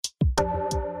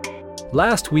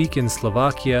Last Week in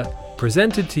Slovakia,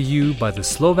 presented to you by the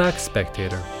Slovak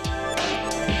Spectator.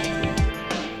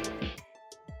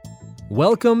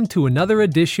 Welcome to another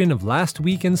edition of Last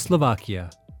Week in Slovakia.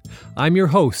 I'm your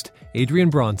host, Adrian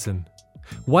Bronson.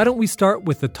 Why don't we start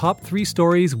with the top 3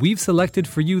 stories we've selected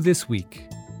for you this week?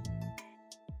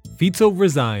 Fico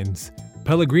resigns.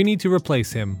 Pellegrini to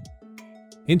replace him.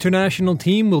 International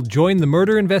team will join the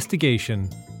murder investigation.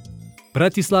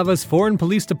 Bratislava's foreign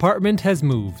police department has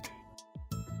moved.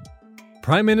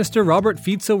 Prime Minister Robert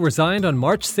Fico resigned on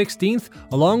March 16th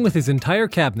along with his entire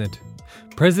cabinet.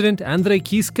 President Andrej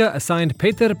Kiska assigned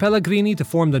Peter Pellegrini to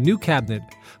form the new cabinet,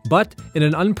 but in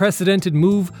an unprecedented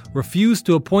move, refused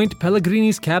to appoint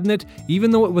Pellegrini's cabinet even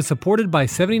though it was supported by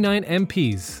 79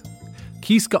 MPs.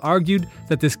 Kiska argued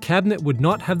that this cabinet would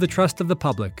not have the trust of the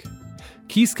public.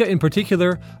 Kiska, in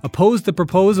particular, opposed the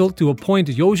proposal to appoint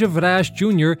Jozef Raz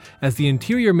Jr. as the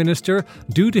Interior Minister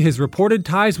due to his reported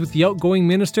ties with the outgoing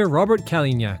minister Robert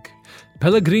Kaliňák.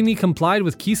 Pellegrini complied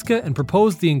with Kiska and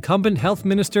proposed the incumbent Health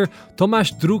Minister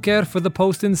Tomáš Drucker for the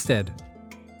post instead.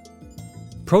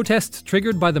 Protests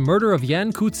triggered by the murder of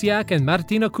Jan Kuciak and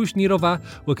Martina Kušnírova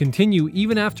will continue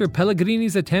even after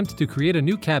Pellegrini's attempt to create a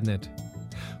new cabinet.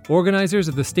 Organizers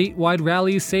of the statewide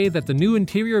rallies say that the new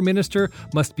interior minister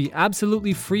must be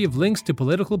absolutely free of links to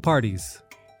political parties.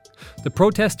 The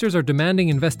protesters are demanding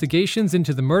investigations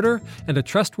into the murder and a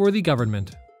trustworthy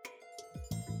government.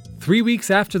 3 weeks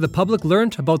after the public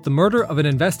learnt about the murder of an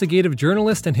investigative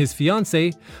journalist and his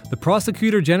fiancée, the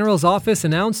Prosecutor General's office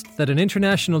announced that an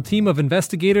international team of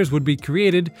investigators would be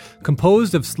created,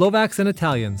 composed of Slovaks and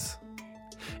Italians.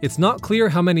 It's not clear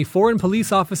how many foreign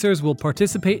police officers will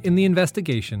participate in the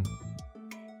investigation.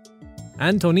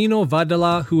 Antonino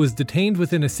Vadala, who was detained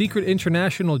within a secret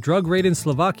international drug raid in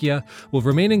Slovakia, will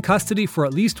remain in custody for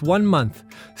at least 1 month,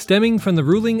 stemming from the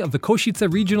ruling of the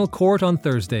Košice Regional Court on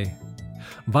Thursday.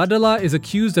 Vadala is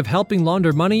accused of helping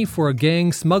launder money for a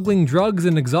gang smuggling drugs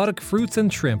and exotic fruits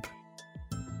and shrimp.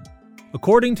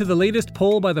 According to the latest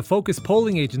poll by the Focus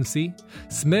polling agency,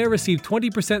 Smer received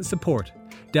 20% support,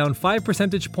 down 5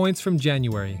 percentage points from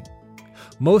January.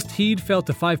 Most Heed fell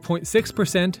to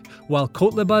 5.6%, while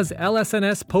Kotleba's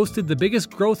LSNS posted the biggest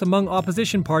growth among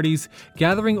opposition parties,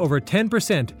 gathering over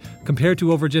 10% compared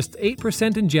to over just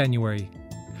 8% in January.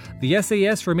 The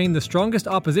SAS remained the strongest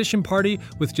opposition party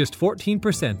with just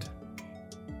 14%.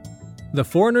 The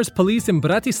Foreigners Police in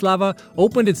Bratislava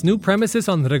opened its new premises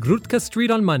on Regrutka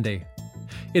Street on Monday.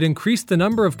 It increased the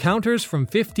number of counters from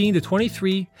 15 to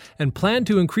 23 and planned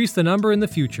to increase the number in the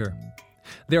future.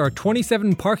 There are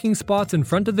 27 parking spots in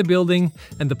front of the building,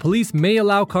 and the police may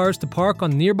allow cars to park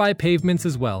on nearby pavements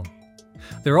as well.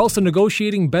 They're also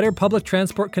negotiating better public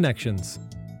transport connections.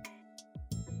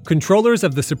 Controllers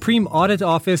of the Supreme Audit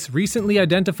Office recently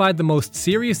identified the most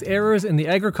serious errors in the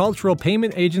Agricultural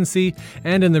Payment Agency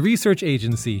and in the Research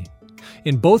Agency.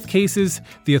 In both cases,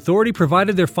 the authority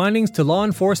provided their findings to law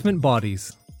enforcement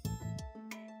bodies.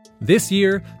 This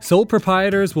year, sole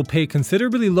proprietors will pay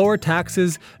considerably lower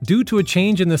taxes due to a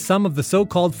change in the sum of the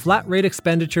so-called flat rate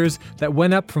expenditures that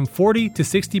went up from 40 to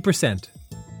 60%.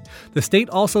 The state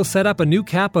also set up a new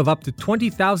cap of up to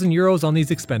 20,000 euros on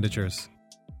these expenditures.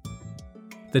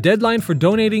 The deadline for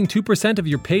donating 2% of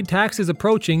your paid tax is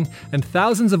approaching, and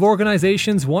thousands of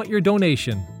organizations want your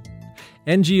donation.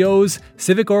 NGOs,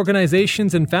 civic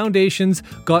organizations, and foundations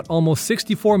got almost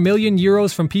 64 million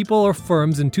euros from people or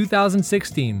firms in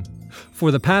 2016. For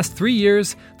the past 3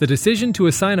 years, the decision to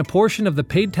assign a portion of the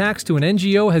paid tax to an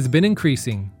NGO has been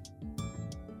increasing.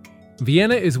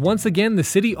 Vienna is once again the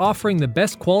city offering the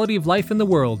best quality of life in the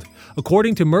world,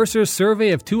 according to Mercer's survey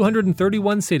of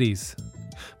 231 cities.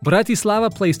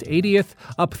 Bratislava placed 80th,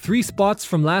 up 3 spots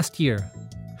from last year.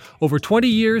 Over 20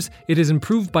 years, it has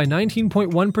improved by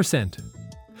 19.1%.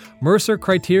 Mercer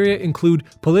criteria include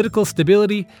political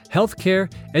stability,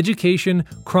 healthcare, education,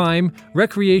 crime,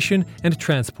 recreation, and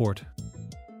transport.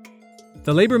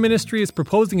 The Labor Ministry is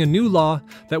proposing a new law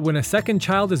that when a second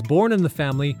child is born in the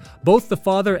family, both the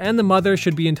father and the mother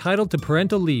should be entitled to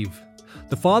parental leave.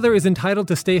 The father is entitled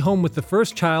to stay home with the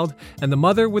first child and the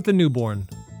mother with the newborn.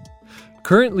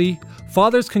 Currently,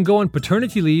 fathers can go on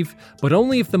paternity leave, but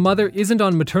only if the mother isn't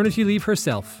on maternity leave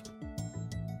herself.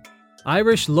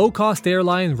 Irish low-cost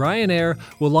airline Ryanair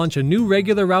will launch a new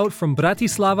regular route from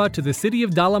Bratislava to the city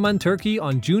of Dalaman, Turkey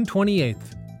on June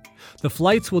 28th. The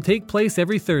flights will take place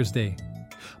every Thursday.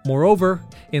 Moreover,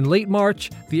 in late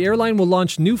March, the airline will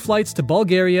launch new flights to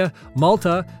Bulgaria,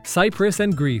 Malta, Cyprus,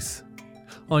 and Greece.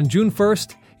 On June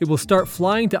 1st, it will start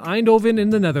flying to Eindhoven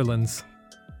in the Netherlands.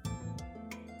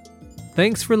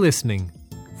 Thanks for listening.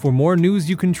 For more news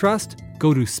you can trust,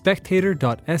 go to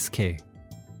spectator.sk.